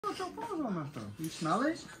got your paws on that stuff. You smell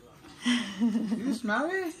it? You smell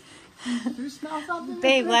it? Do you smell something?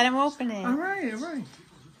 Babe, let him open it. All right, all right.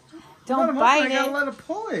 Don't bite it. I gotta let it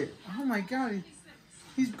pull it. Oh my God,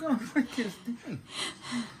 he's gonna break his thing.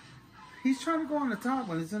 He's trying to go on the top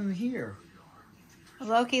when it's in here.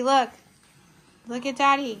 Loki, look. Look at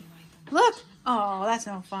Daddy. Look. Oh, that's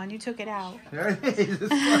no fun. You took it out. There it is.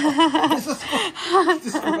 It's a squirrel. It's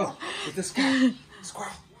a squirrel. It's a squirrel.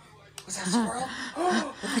 Squirrel. What's that, squirrel?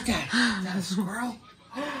 Oh, look at that. Is that a squirrel?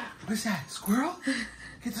 What's that? Squirrel?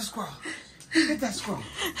 Get the squirrel. Get that squirrel.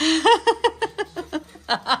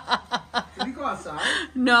 Can we go outside?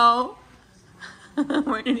 No.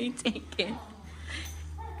 Where did he take it?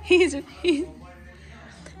 He's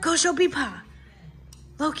Go show Beepa.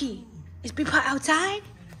 Loki, is Beepa outside?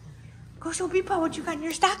 Go show Beepa what you got in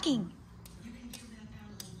your stocking.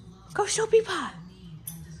 Go show Beepa.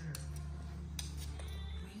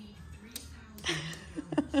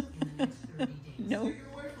 No.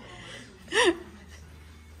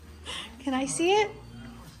 Can I see it?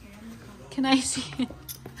 Can I see it?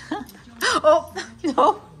 Oh,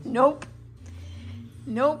 no. Nope.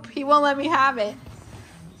 Nope. He won't let me have it.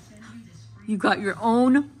 You got your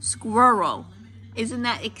own squirrel. Isn't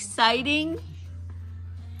that exciting?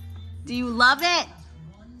 Do you love it?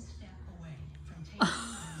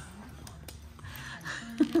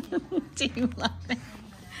 Do you love it?